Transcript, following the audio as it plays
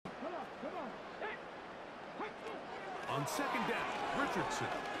On second down, Richardson.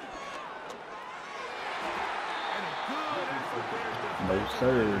 And a good effort there. No,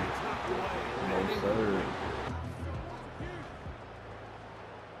 sir. No, sir.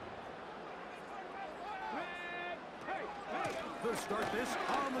 They'll start this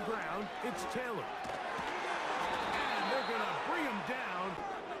on the ground. It's Taylor. And they're going to bring him down.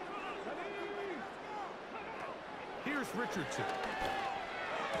 Here's Richardson.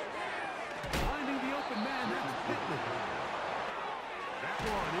 Finding the open man, that's Pittman. That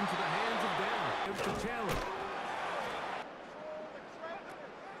one into the hands of down. Gives to Taylor.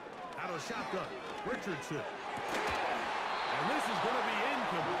 Out of shotgun, Richardson. And this is going to be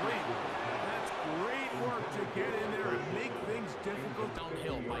incomplete. That's great work to get in there and make things difficult.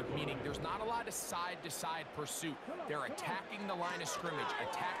 Downhill, Mike, meaning there's not a lot of side-to-side pursuit. They're attacking the line of scrimmage,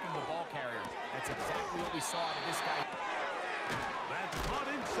 attacking the ball carrier. That's exactly what we saw out of this guy. That's caught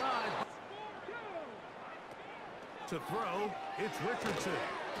inside. To throw, it's Richardson.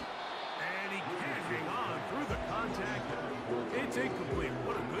 And he can't hang on through the contact. It's incomplete.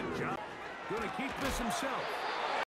 What a good job. Going to keep this himself.